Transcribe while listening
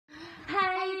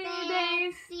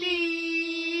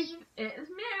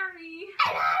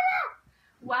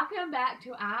welcome back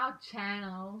to our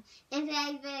channel. In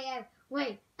today's video,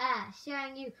 we are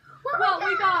showing you What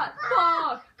we got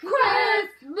for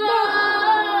Christmas!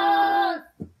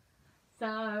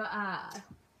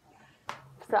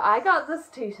 So I got this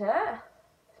t-shirt.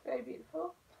 It's very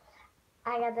beautiful.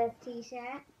 I got this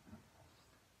t-shirt.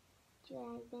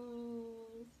 Dragons.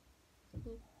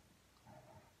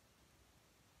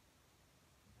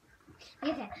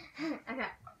 Okay.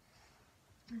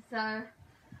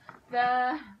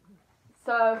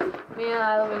 So me and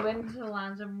Lila, we went into the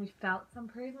lounge and we felt some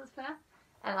presents first,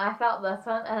 and I felt this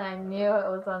one and I knew it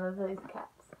was one of these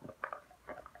caps,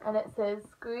 and it says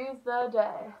 "Squeeze the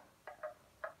Day."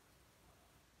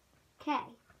 Okay,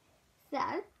 so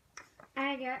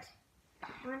I got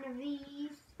one of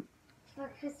these for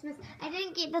Christmas. I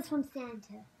didn't get this from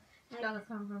Santa. I got this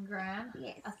one from Gran.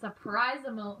 Yes. A surprise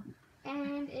emote.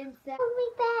 And inside, put me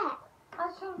back. I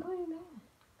was trying to put you back.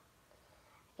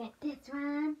 I got this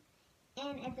one,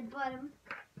 and at the bottom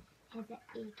has an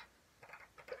egg.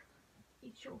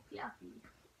 It's so fluffy.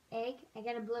 Egg. I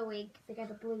got a blue egg because I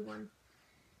got a blue one.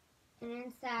 And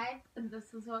inside, And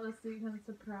this is what the secret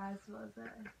surprise was.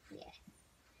 yes.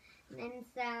 And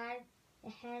inside,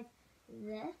 it has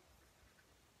this.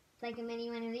 It's like a mini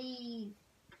one of these.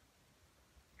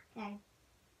 Okay.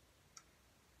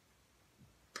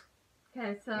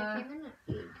 Okay, so It came in an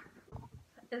egg.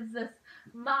 is this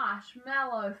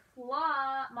marshmallow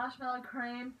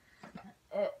cream.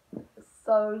 It's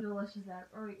so delicious.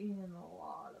 I've already eaten a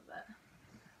lot of it.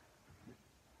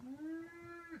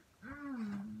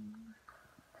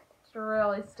 It's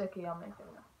really sticky on my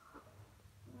finger.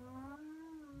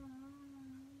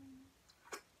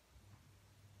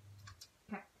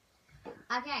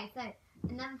 Okay, so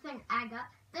another thing I got.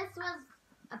 This was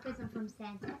a present from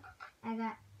Santa. I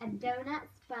got a donut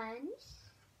sponge,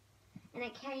 and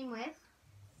it came with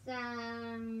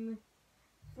some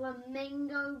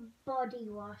flamingo body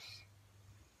wash.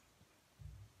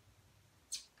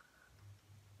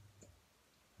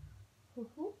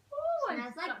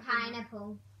 Smells like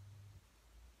pineapple.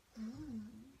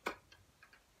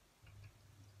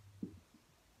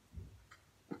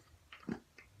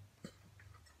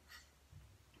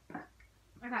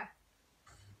 Okay.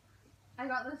 I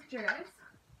got this dress,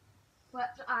 which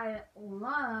I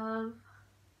love.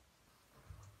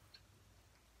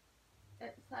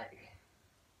 It's like,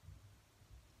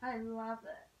 I love it.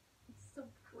 It's so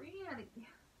pretty.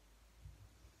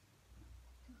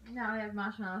 Now I have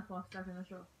marshmallow fluff stuff in the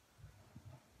shore.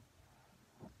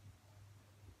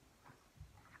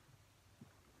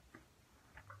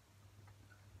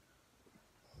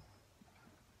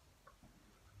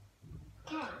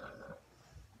 Okay.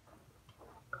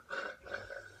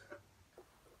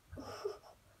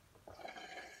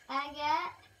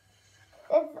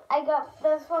 I got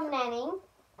this from Nanny.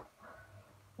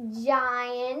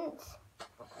 Giant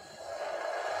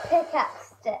pickup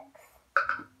sticks.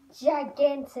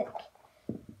 Gigantic.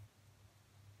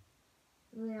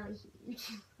 Really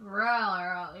huge.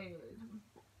 Really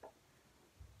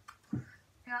huge.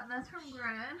 Got this from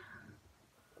Gran.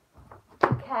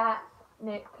 Cat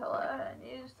neck pillow, and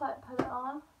you just like put it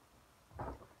on.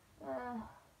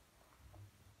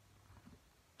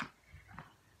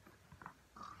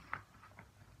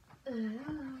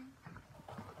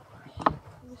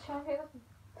 Just trying to get this.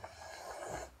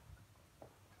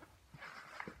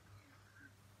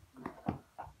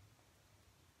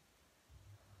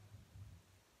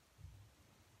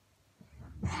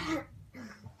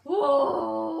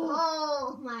 Whoa!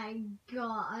 Oh my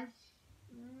gosh.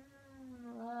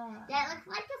 That looks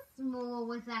like a s'more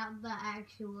without the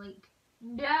actual, like,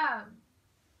 Yeah.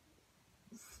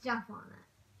 stuff on it.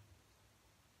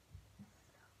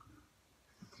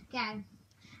 Okay,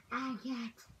 I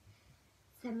got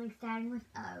something starting with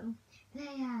O.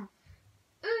 They are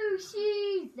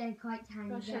Ooshies. They're quite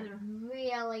tiny. They're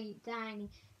really tiny.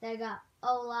 They got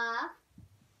Olaf,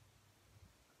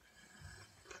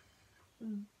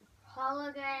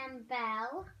 Hologram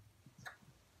Bell,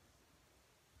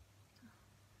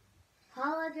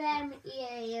 Hologram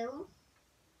Eel.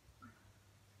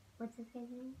 What's his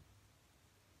name?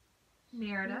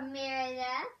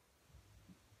 Merida.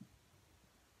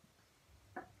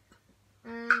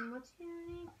 What's your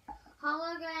name?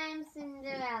 Hologram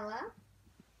Cinderella.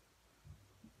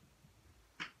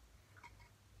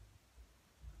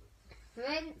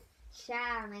 Prince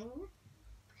Charming.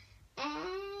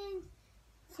 And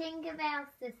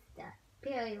Tinkerbell's sister,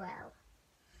 Periwell.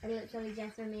 I literally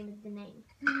just remembered the name.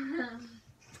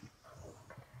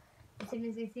 As soon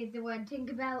as I said the word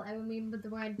Tinkerbell, I remembered the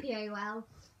word Periwell.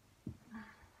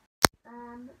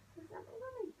 Does that mean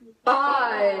I'm a big-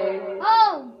 I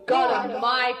Oh, got a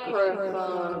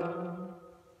microphone.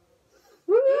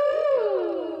 Woo!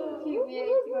 You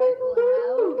really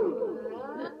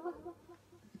loud.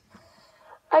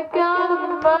 I got a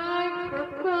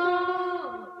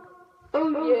microphone. Oh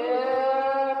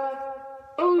yeah.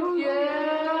 Oh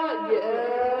yeah. Yeah.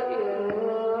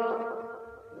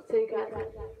 So you guys,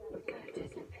 we're going to do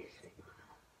some pacing.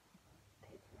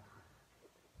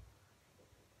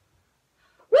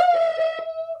 Woo!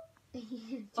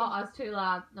 Oh, I was too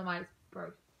loud. The mic's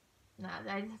broke. No,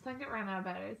 I just think it ran out of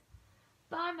batteries.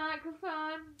 Bye,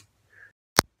 microphone.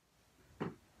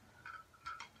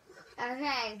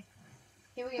 Okay,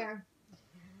 here we are.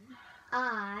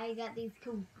 I got these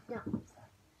cool. No,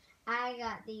 I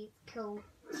got these cool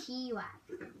T-Wax.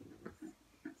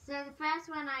 So the first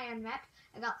one I unwrapped,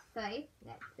 I got three.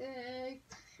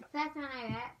 First one I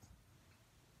wrapped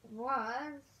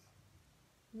was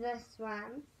this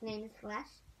one. His name is Flash.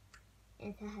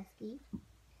 It's a husky.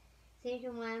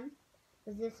 Second one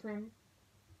was this one.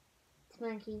 It's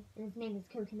Monkey, and his name is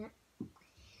Coconut.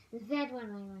 The third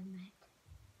one I unwrapped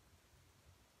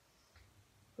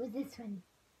was this one,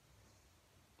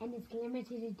 and it's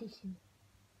limited edition.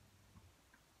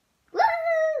 Woo!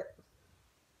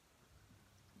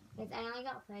 It's I only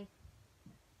got three.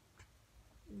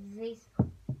 These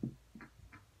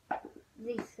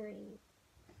three.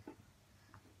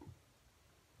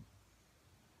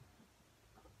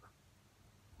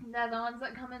 They're the ones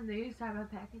that come in these type of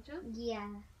packages.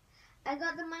 Yeah. I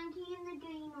got the monkey and the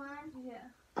green one. Yeah.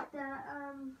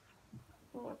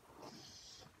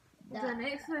 The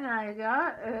next thing I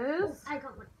got is. I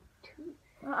got one too.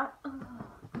 I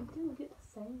didn't get the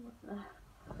same one.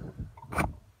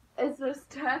 It's this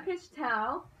Turkish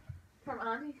towel from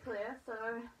Auntie Claire. So,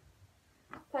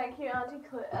 thank you, Auntie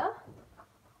Claire.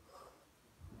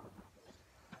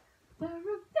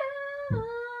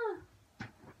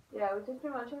 Yeah, we've just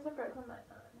been watching some Brooklyn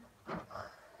Nine-Nine.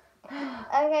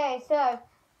 Okay, so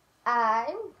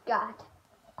I got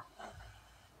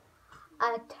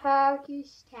a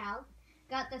Turkish towel.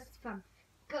 Got this from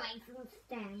Grace and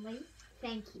Stanley.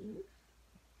 Thank you.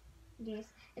 Yes,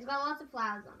 it's got lots of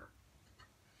flowers on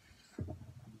it.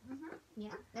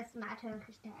 Yeah, that's my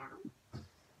Turkish towel.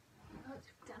 Once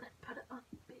you've done it, put it on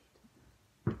the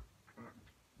bed.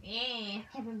 Yeah.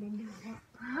 Haven't been doing that.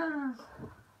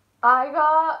 I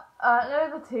got, I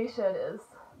don't know the t-shirt is.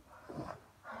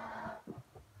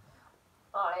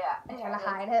 Oh yeah. I'm trying to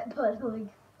hide it, but like.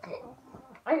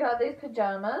 I got these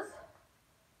pajamas.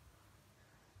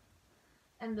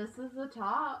 And this is the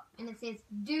top. And it says,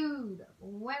 "Dude,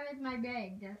 where is my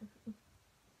bag?"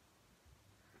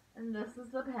 And this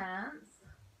is the pants.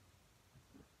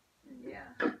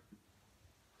 Yeah.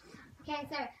 Okay,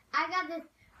 so I got this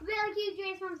really cute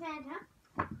dress from Santa.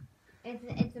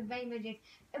 It's a rainbow dress,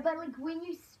 but like when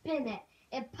you spin it,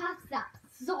 it puffs up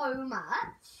so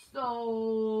much.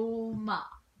 So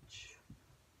much.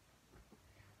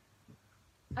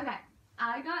 Okay,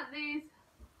 I got these.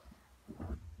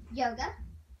 Yoga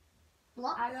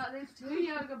blocks. I got these 2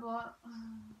 yoga blocks.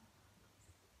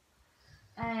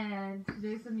 And to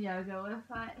do some yoga with,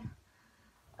 like.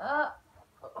 Oh.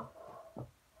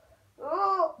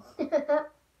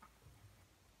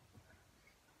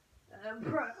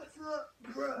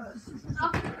 Press.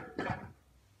 Oh.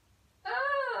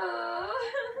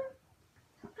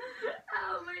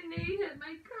 Oh, my knee hit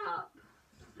my cup.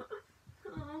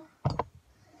 Oh.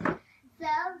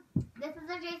 So this is a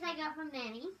dress I got from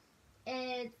Nanny.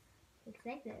 It looks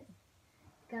like this.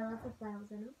 It's got lots of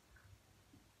flowers in it.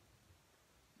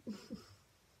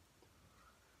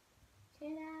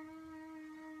 Ta-da!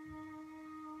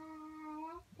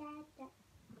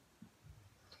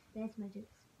 There's my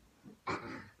dress.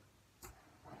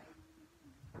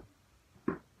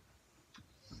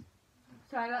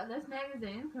 So I got this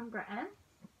magazine from Gretchen.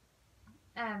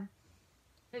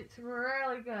 It's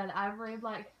really good. I've read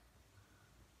like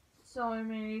so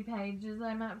many pages.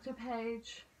 I'm up to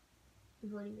page.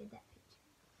 We've already read that page.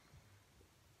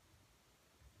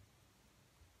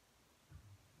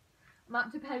 I'm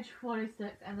up to page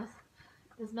 46, and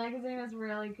this magazine is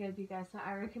really good, you guys. So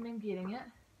I recommend getting it.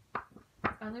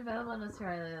 It's only available in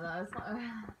Australia though. It's not.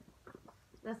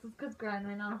 This is because Gran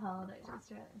went on holiday to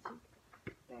Australia.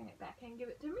 She bring it back and give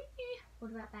it to me.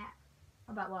 What about that?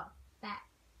 About what? That.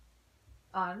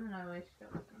 Oh, I don't know where she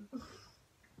got it from.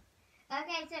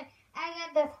 Okay, so I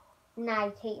got this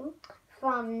nightie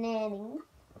from Nanny,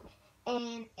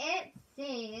 and it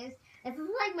says, this is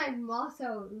like my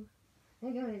motto.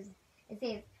 It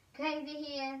says, crazy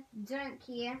here, don't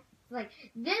care. It's like,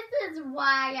 this is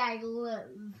why I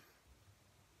live.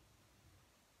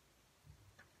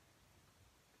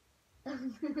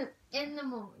 In the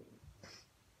morning.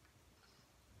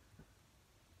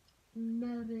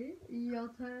 Mary, your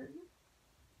turn.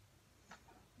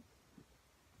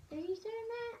 Are you doing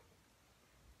that?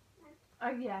 Oh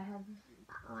yeah, I have.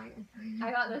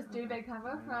 I got this duvet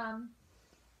cover from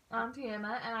Auntie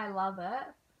Emma, and I love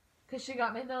it because she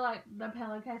got me the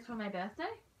pillowcase for my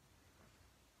birthday,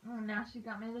 and now she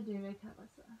got me the duvet cover.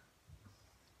 So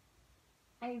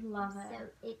I love it.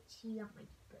 So itchy on my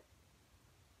foot.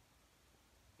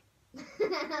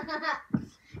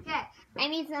 Okay, I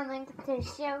need something to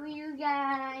show you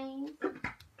guys.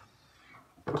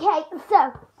 Okay,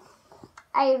 so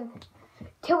I have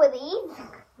 2 of these.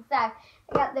 So I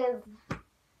got this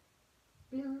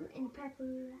blue and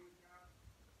purple.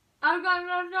 I got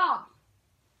no socks.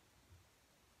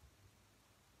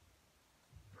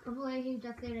 Probably he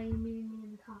just said, are you meeting me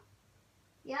in the car?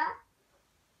 Yeah?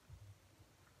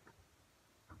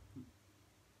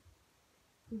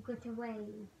 You got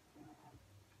away.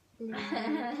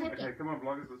 Okay, come on,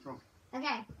 vloggers, let's roll.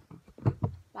 Okay.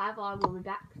 Bye vlog, we'll be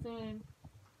back soon.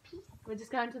 Peace. We're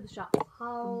just going to the shop.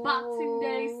 Oh. Boxing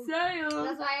Day sale.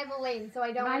 That's why I have a lean, so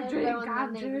I don't My want to dream go come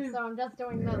on the true. thing, so I'm just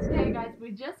doing those. Okay guys,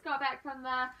 we just got back from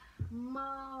the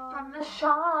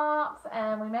shops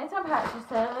and we made some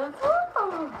purchases.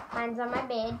 Woo! Mine's on my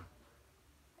bed.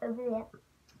 Over there.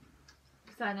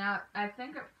 So now I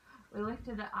think we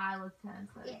lifted an Isla's turn,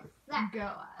 so Yes. So go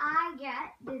on. I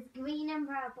got this green and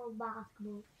purple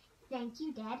basketball. Thank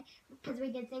you, Dad, because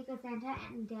we did Secret Santa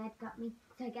and Dad got me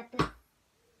to get this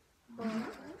ball.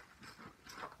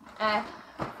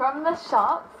 From the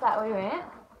shops that we went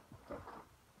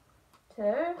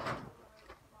to,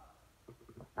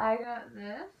 I got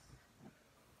this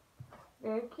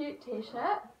very cute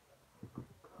t-shirt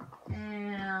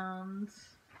and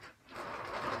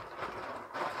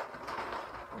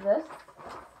this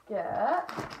skirt.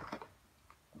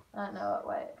 I don't know what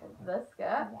way it is. This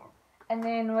skirt. Yeah. And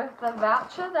then with the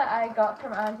voucher that I got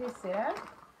from Auntie Sarah,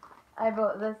 I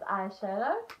bought this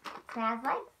eyeshadow. Smells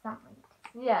like something.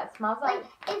 Yeah, it smells like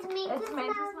It's meant to it's smell meant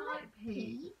to smell like like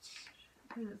peach.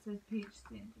 Because it says peach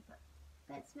scent.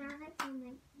 But it smells like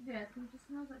something Yeah, it just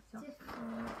smells like something.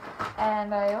 different.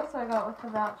 And I also got with the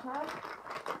voucher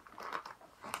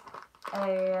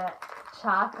a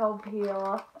charcoal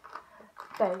peel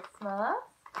face mask.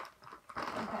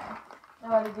 Okay. Now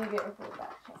what did you get with the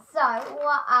voucher? So,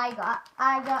 what I got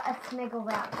a Smiggle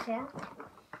voucher.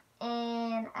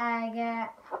 And I got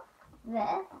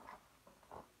this.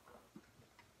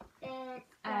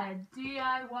 It's A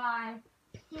DIY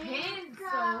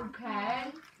pencil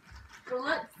case.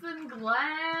 Glitz and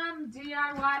Glam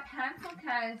DIY pencil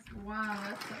case. Wow,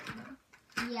 that's so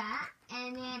cool. Yeah,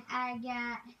 and then I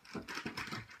got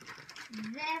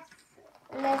this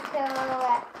little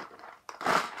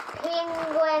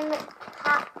penguin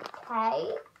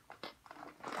cupcake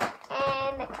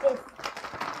and this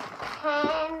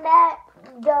panda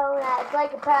donut. It's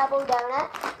like a purple donut.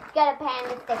 It's got a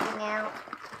panda sticking out.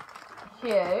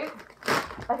 Cute.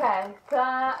 Okay, so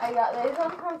I got these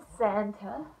ones from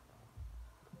Santa.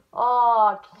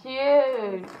 Oh,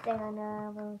 cute. Thing on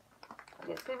the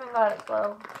It's even got its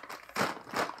little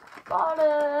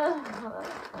bottom.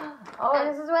 Oh, And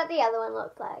this is what the other one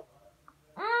looks like.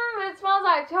 it smells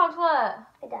like chocolate.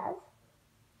 It does.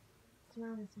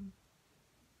 Smell this one.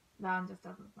 That one just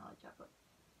doesn't smell like chocolate.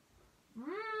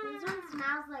 This one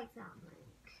smells like something.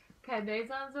 Okay, these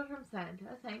ones are from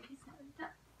Santa. Thank you, Santa.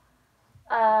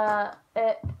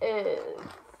 It is.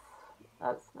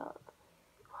 That's not.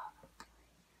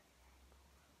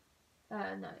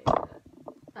 No,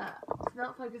 it's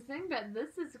not focusing, but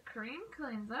this is a cream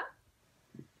cleanser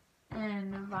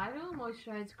and Vital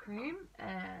Moisturized Cream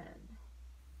and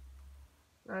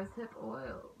Rosehip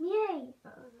Oil. Yay!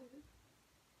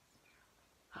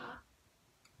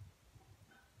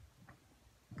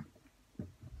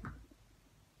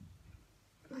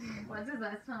 What does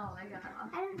that smell like? I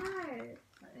don't know.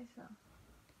 Let me smell.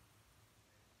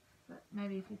 But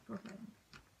maybe if you flip it.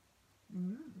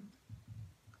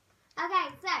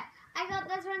 Okay, so I got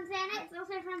this from Santa. It's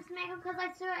also from Smiggle because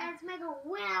I saw it at Smiggle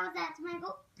when I was at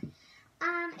Smiggle.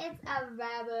 It's a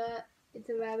rabbit. It's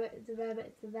a rabbit. It's a rabbit.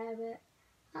 It's a rabbit.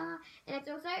 And it's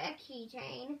also a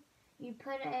keychain. You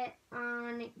put it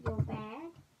on your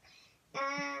bag.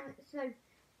 So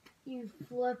you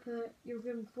flip it. You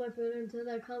can flip it into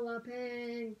the color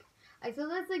pink. I saw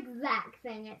this exact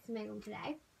thing at Smiggle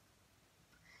today.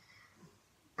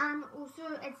 Also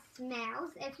it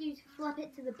smells. If you flip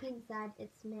it to the pink side,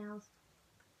 it smells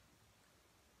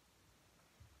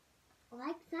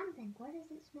like something. What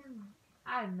does it smell like?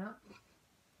 I don't know.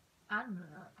 I don't know.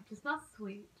 It just smells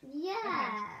sweet. Yeah.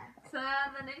 So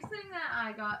the next thing that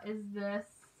I got is this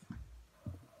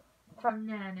from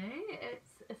Nanny.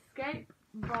 It's Escape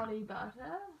Body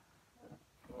Butter.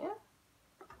 Yeah.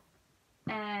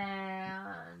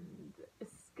 And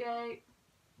Escape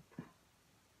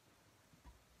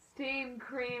Steam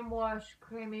Cream Wash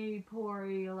Creamy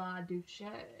Pori La Douche.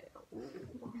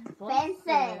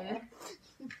 Fancy.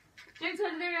 Jinx,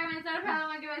 what to do? I'm so proud of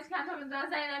my guys. Can't talk about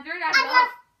saying I do I that. love.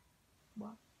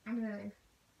 What? I'm really.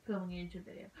 Filming a YouTube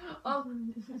video. Oh,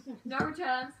 no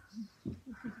returns.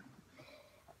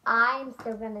 I'm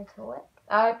still gonna talk.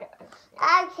 Okay.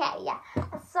 Okay, yeah.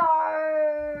 So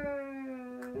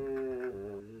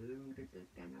I'm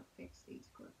just gonna fix these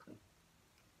quickly.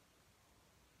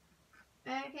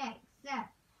 Okay, so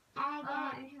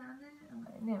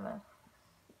Never.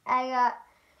 I got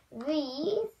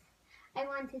these. I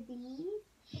wanted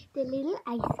these. The little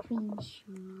ice cream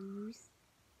shoes.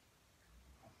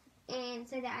 And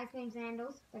so the ice cream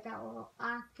sandals, they got a little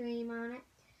ice cream on it.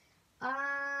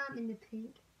 In the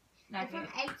pink. They're from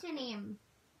H&M.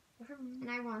 And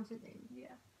I wanted them.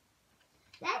 Yeah.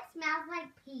 That smells like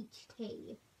peach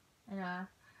tea. I know.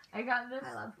 I got this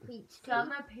I love peach tea.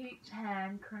 Summer Peach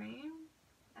Hand Cream.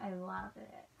 I love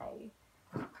it. I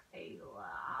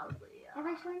love it. Have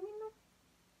I shown you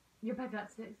You picked up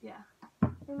 6, yeah.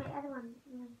 my other one?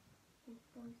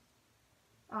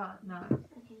 Oh, no.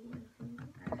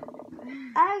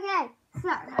 Okay, so.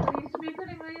 You should be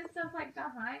putting all your stuff like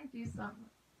behind you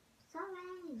somewhere. Sorry.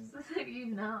 So that you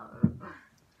know.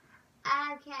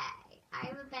 Okay, I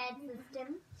have a bad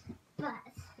system, but.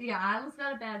 Yeah, Isla's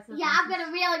got a bad system. Yeah, I've got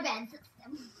a really bad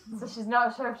system. So she's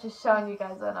not sure if she's showing you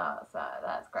guys or not, so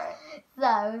that's great.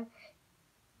 So,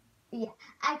 yeah.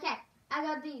 Okay, I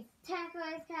got these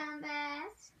turquoise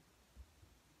canvas.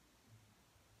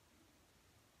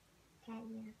 Okay,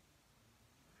 yeah.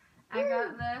 I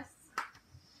got this.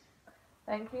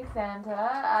 Thank you, Santa.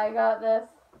 I got this.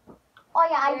 Oh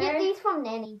yeah, I Very- get these from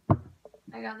Nanny.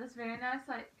 I got this very nice,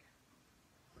 like,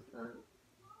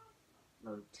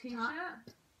 little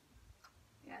t-shirt.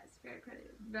 Yeah, it's very pretty.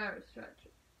 Very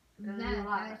stretchy. Okay,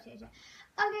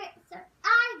 so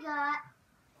I got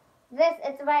this.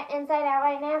 It's right inside out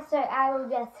right now, so I will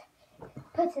just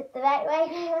put it the right way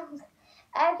now.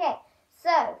 Okay, so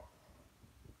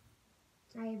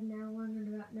I have no one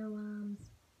and got no arms.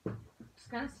 Just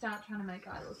gonna start trying to make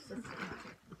Isla's system.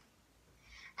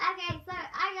 Okay, so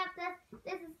I got this.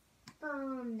 This is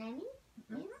from Nanny.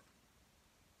 Yeah.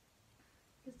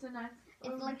 Just a nice.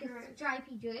 It's like a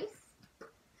stripy dress.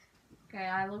 Okay,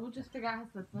 Isla will just figure out her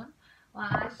system. While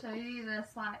I show you this,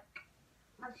 like,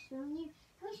 I'll show you.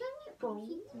 Can I show you what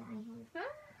sheets I have?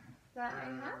 that I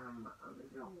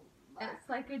have. It's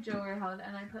like a jewelry holder,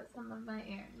 and I put some of my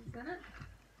earrings in it.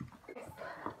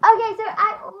 Okay, so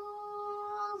I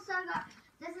also got.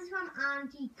 This is from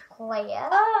Auntie Claire.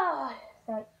 Oh,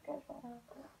 so it's good for her.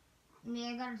 Yeah,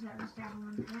 I got a service job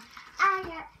on there. I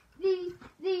got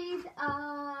these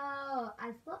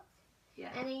ice blocks. Yeah.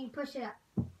 And then you push it up,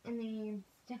 and then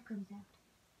stuff comes out.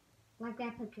 Like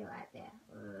that picture right there.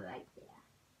 Right there.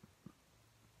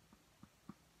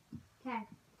 Okay.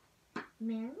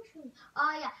 Man,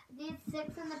 oh yeah, there's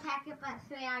 6 in the packet, but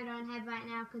 3 I don't have right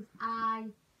now because I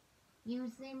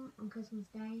use them on Christmas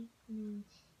Day. Yeah.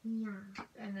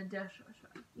 In the dishwasher.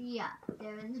 Yeah,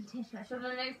 they're in the So dishwasher.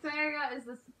 the next thing I got is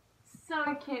this so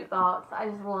So cute box. I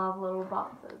just love little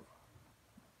boxes.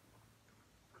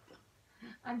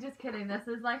 I'm just kidding. This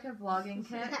is like a vlogging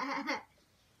kit.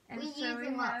 And We're so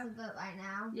using we lots have, of it right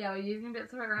now. yeah, we're using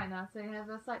bits of it right now. So we have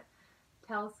this like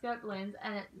telescope lens,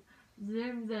 and it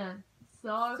zooms in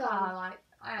so So far, like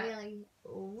Really.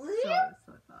 so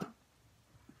far.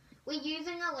 We're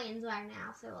using a lens right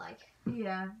now, so like.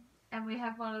 Yeah, and we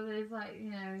have one of these like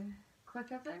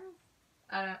clicker things.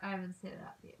 I haven't set it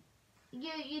up yet.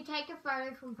 You take a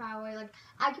photo from far away. Like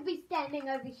I could be standing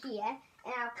over here,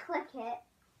 and I'll click it,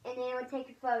 and then it would take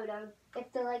a photo. If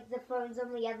the phone's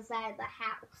on the other side of the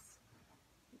house.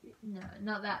 No,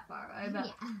 not that far away, but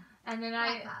Yeah. and then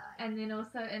That far away. and then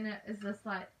also in it is this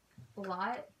like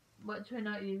light, which we're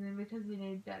not using because we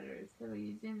need batteries, so we're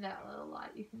using that little light.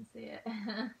 You can see it,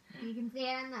 You can see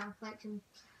it in the reflection.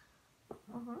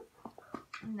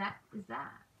 and that is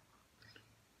that.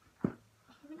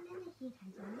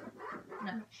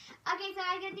 No. Okay, so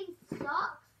I got these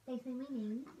socks. They say my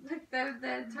name. Look,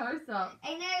 they're toe socks,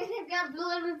 I know they've got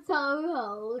little toe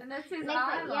holes. and that says And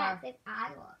I yeah, love. it says I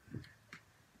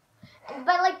love.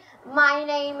 But like my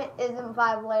name isn't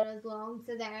 5 letters long,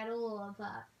 so they're a little of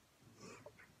that.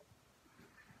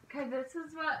 Okay, this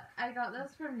is what I got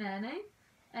this from Nanny,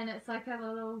 and it's like a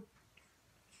little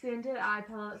scented eye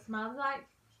pillow. It smells like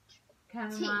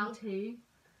chamomile tea.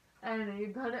 And then you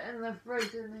put it in the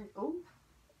fridge and then,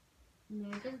 No,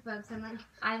 just broke something.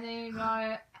 and then you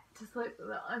go to sleep with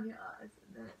it on your eyes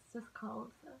and then it's just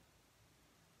cold. So.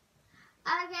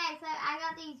 Okay, so I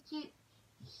got these cute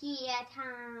hair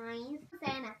ties.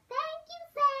 Santa. Thank you,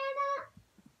 Santa.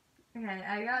 Okay,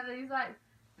 I got these like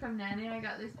from Nanny. I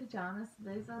got these pajamas.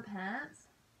 These are pants,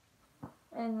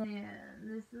 and then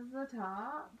this is the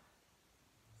top.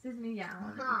 This is me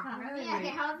yowling. You can't really Yeah,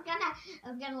 read. I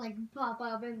was gonna like pop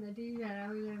up in the t-shirt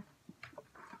over there.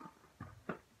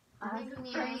 I have to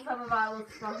Maybe bring Nanny. some of our little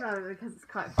stuff over because it's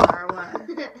quite far away.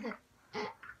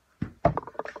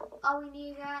 Oh, we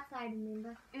need to go outside,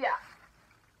 remember? Yeah.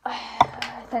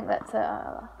 I think that's it.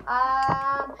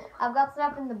 I've got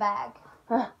stuff in the bag.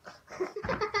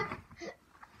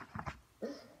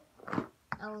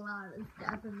 A lot of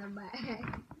stuff in the bag.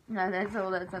 No, that's all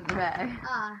that's in the bag.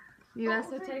 You must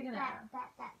have Oh, taken it out.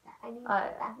 that. I need No,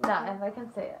 I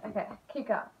can see it. Okay, keep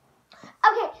going.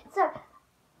 Okay, so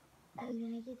who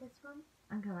did I get this from?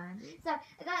 Uncle Andy. So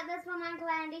I got this from Uncle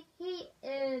Andy. He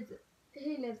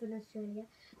lives in Australia.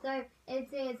 So it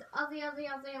says Aussie, Aussie,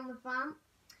 Aussie on the front,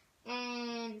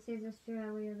 and it says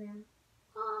Australia there.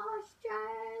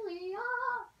 Australia,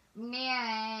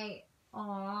 Mary.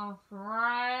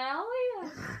 Australia.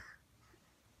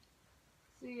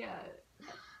 So yeah.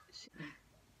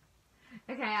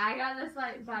 Okay, I got this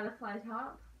like butterfly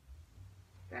top.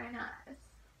 Very nice.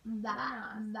 Very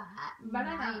nice.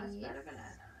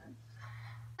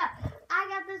 I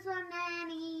got this from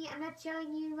Nanny. I'm not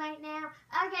showing you right now.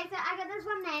 Okay, so I got this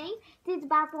from Nanny. It's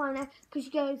Barcelona because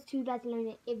she goes to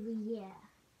Barcelona every year.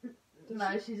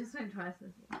 No, she just went twice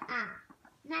this year.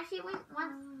 No, she went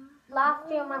once last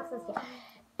year, once this year.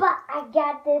 But I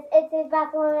got this. It says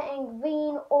Barcelona in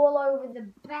green all over the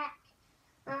back.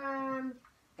 The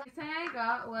thing I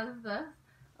got was this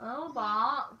little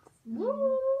box.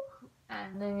 Woo!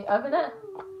 And then you open it,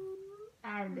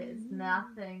 and there's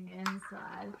nothing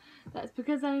inside. That's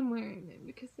because I'm wearing them,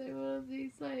 because they were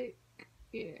these like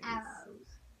earrings.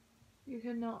 Arrows. You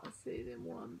cannot see them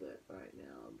one bit right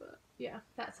now, but yeah,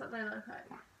 that's what they look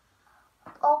like.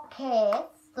 Okay,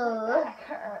 so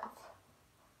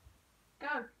Go.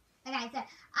 okay, so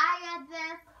I got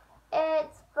this.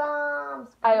 It's from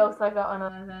I also got one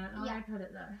of those. I don't know where Yeah. I put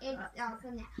it though. It's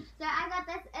also there. So I got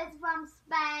this. It's from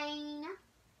Spain.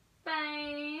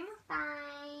 Spain.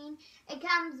 Spain. It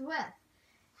comes with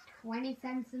 20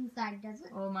 cents inside, does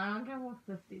it? Oh, my one came with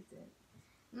 50 cents.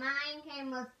 Mine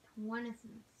came with 20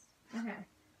 cents. Okay.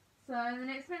 So the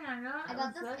next thing I got I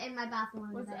got this in my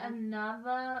Barcelona was bag.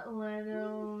 another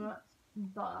little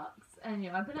box, and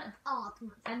you open it, Oh,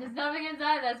 and there's nothing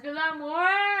inside. That's because I'm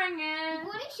wearing you it.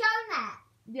 would have shown that.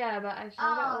 Yeah, but I showed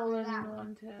Oh, it all in that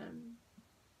one term.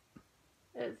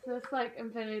 It's this like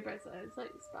infinity bracelet. It's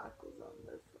like sparkles on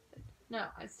this side. No,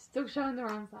 I'm still showing the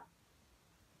wrong side.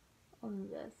 On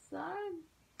this side,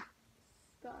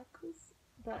 sparkles.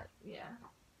 But yeah,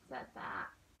 that's that.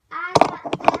 I got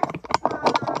this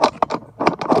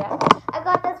I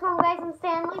got this from Grace and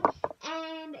Stanley,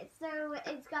 and so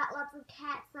it's got lots of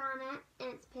cats on it,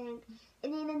 and it's pink.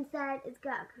 And then inside it's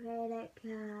got credit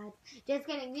cards. Just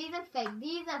kidding, these are fake.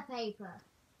 These are paper.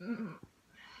 Mm-mm.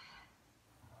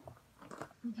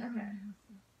 Okay.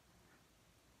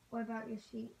 What about your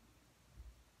sheet?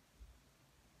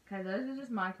 Okay, those are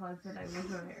just my clothes that I was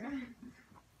wearing.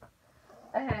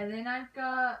 Okay, then I've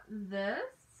got this.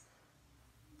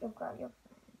 You've got your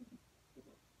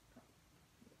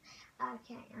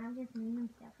Okay, I'm just moving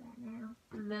stuff right now.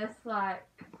 This like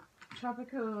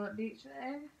tropical beach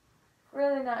thing.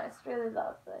 Really nice, really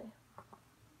lovely.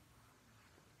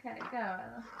 Okay, go.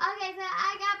 Ella. Okay, so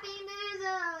I got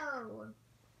Beamuzo.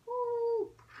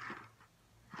 Woo!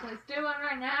 Let's do one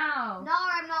right now. No,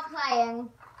 I'm not playing.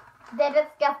 They're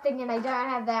disgusting and I don't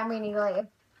have that many left.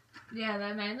 Yeah,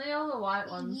 they're mainly all the white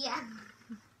ones. Yeah.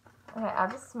 Okay, I'll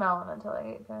just smell them until I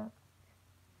get going.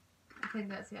 I think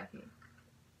that's yucky.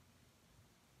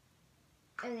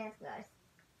 Oh, that's gross.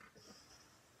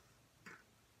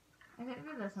 I think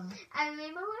for this one. I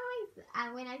remember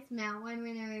when I smelled one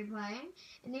when I was playing,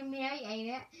 and then Mary ate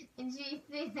it, and she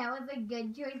said that was a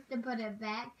good choice to put it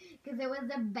back, because it was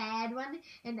a bad one,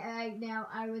 and right now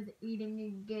I was eating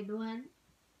a good one.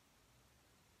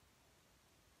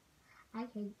 I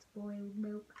hate spoiled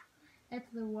milk.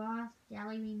 It's the worst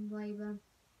jelly bean flavor.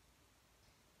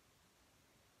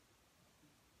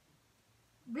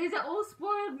 These are all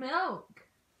spoiled milk.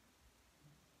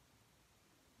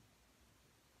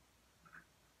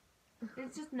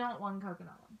 It's just not one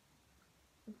coconut one.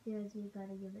 It feels you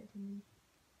gotta give it to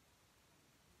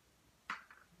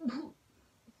me.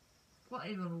 What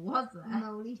even was that?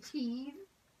 Moldy cheese.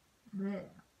 Blech.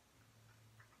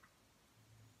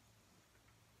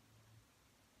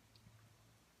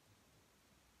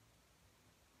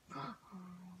 I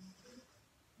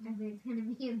think it's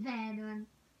gonna be a bad one.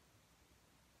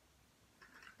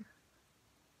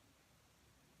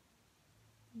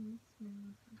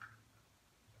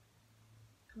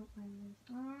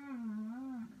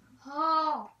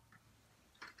 Oh,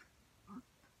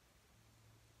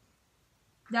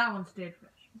 that one's dead fish.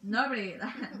 Nobody ate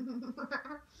that.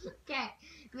 Okay,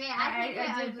 wait, I think ate a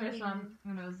I dead fish overrated one,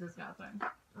 and it was disgusting.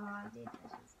 Oh, I did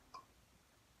fishes.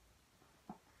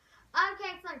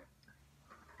 Okay, so,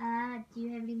 do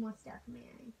you have any more stuff,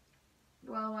 Mary?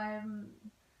 Well,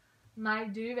 my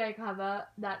duvet cover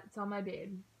that's on my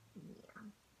bed. Yeah.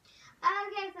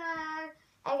 Okay, so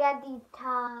I got these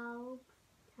towels.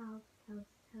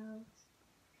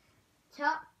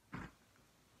 Top.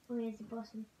 Where's the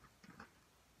bottom?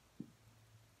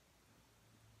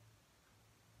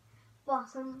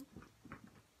 Bottom.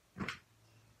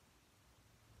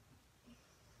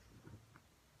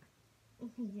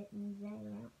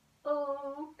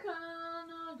 Oh,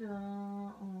 Canada,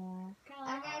 oh,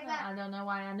 Canada. Okay, so I don't know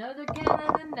why I know the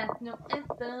Canada national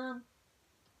anthem.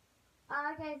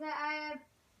 Okay, so I have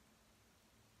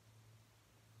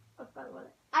What's that one?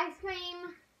 ice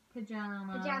cream,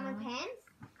 Pajama pants,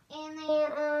 and then I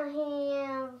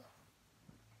have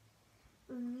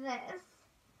this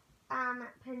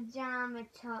pajama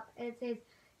top. It says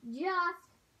just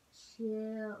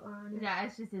chill on it. Yeah,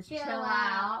 it's just a chill Chill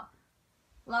out.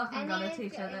 Last one And got then a it's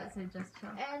t-shirt got- that said just chill.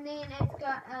 And then it's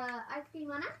got ice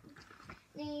cream on it.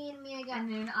 Then me, I got And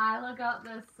then Isla got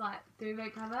this like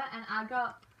duvet cover, and I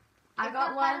got it's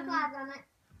one. butterflies on it.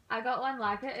 I got one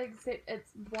like it, except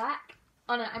it's black.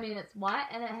 Oh no, I mean it's white,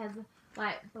 and it has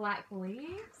like black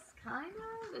leaves, kind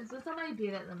of. It's just on my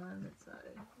bed at the moment, so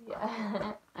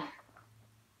yeah.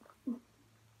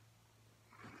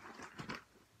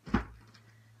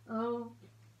 Oh,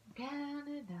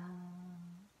 Canada.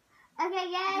 Okay,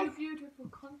 What a guys. beautiful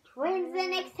country. When's the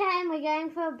next time we're going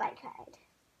for a bike ride?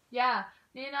 Yeah,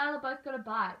 me and Isla both got a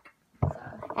bike. So.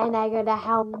 And I got a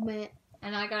helmet.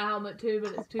 And I got a helmet too,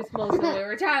 but it's too small, so we're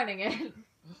returning it.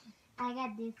 I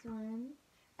got this one.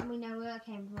 And we know where it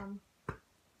came from.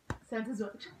 Santa's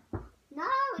watch. No,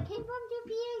 it came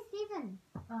from GPA7.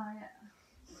 Oh, yeah.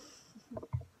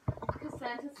 Because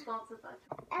Santa's sponsored by.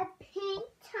 A pink,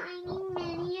 tiny,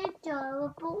 mini,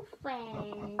 adorable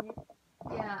friend.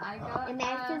 Yeah, I got. And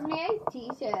that's Mary's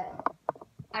t-shirt.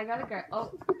 I got a great.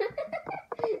 Oh,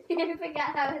 I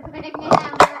forgot I was wearing a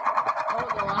helmet. oh,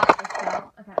 the light just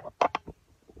fell. Okay.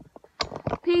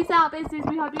 Peace out, besties.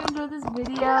 We hope you enjoyed this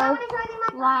video.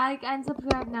 Like and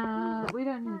subscribe. Nah, we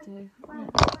don't need to.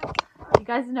 You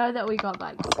guys know that we got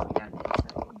bikes, so we don't need to.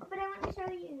 But I want to show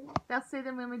you. They'll see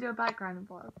them when we do a bike riding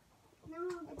vlog. No,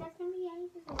 but that's going to be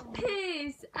ages away.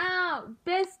 Peace out,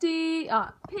 bestie. Oh,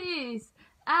 peace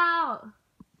out,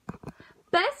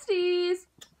 besties.